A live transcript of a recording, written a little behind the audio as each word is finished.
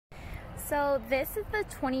So this is the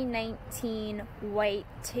 2019 white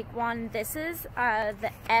Tiguan. This is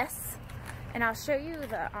the S, and I'll show you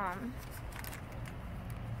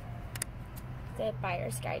the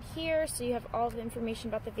buyer's guide here, so you have all the information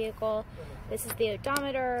about the vehicle. This is the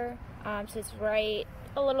odometer, so it's right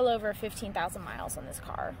a little over 15,000 miles on this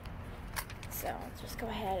car. So I'll just go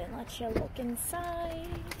ahead and let you look inside.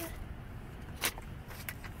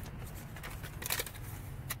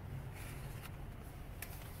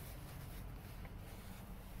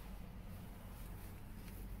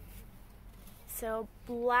 So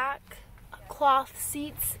black cloth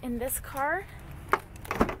seats in this car.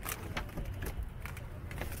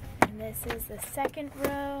 And this is the second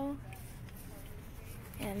row.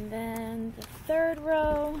 And then the third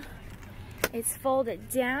row. It's folded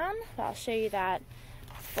down. I'll show you that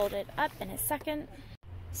folded up in a second.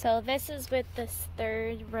 So this is with this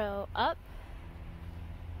third row up.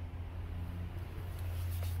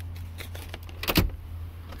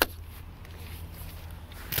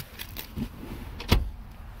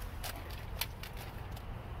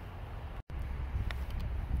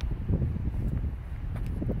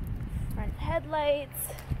 Front headlights.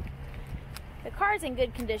 The car's in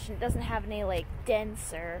good condition. It doesn't have any like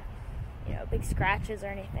dents or big scratches or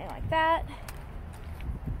anything like that.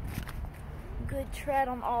 Good tread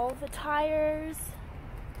on all of the tires.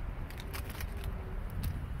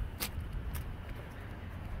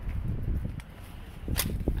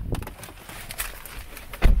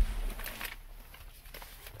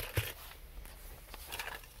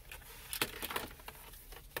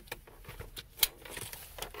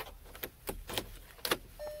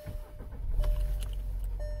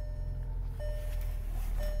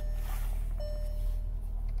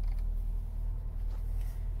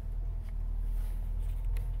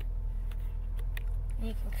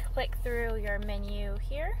 You can click through your menu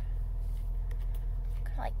here,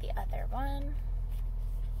 kind of like the other one,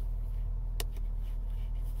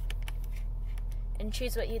 and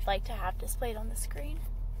choose what you'd like to have displayed on the screen.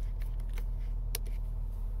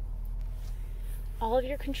 All of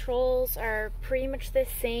your controls are pretty much the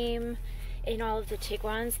same in all of the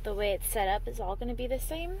Tiguans. The way it's set up is all going to be the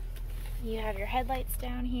same. You have your headlights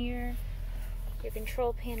down here, your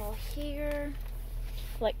control panel here,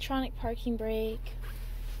 electronic parking brake,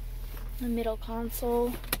 the middle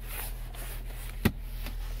console,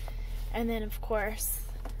 and then of course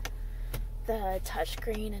the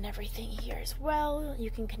touchscreen and everything here as well.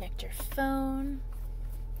 You can connect your phone,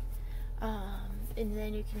 and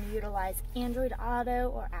then you can utilize Android Auto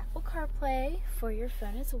or Apple CarPlay for your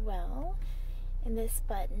phone as well. And this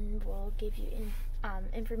button will give you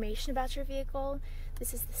information about your vehicle.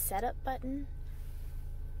 This is the setup button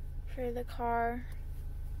for the car.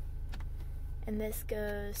 And this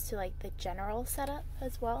goes to like the general setup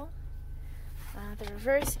as well. The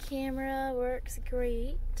reverse camera works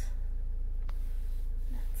great.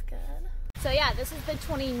 That's good. So yeah, this is the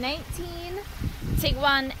 2019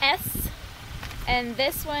 Tiguan S. And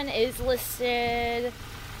this one is listed,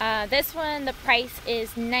 this one, the price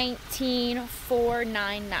is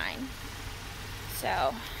 $19,499.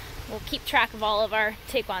 So we'll keep track of all of our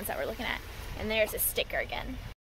Tiguans that we're looking at. And there's a sticker again.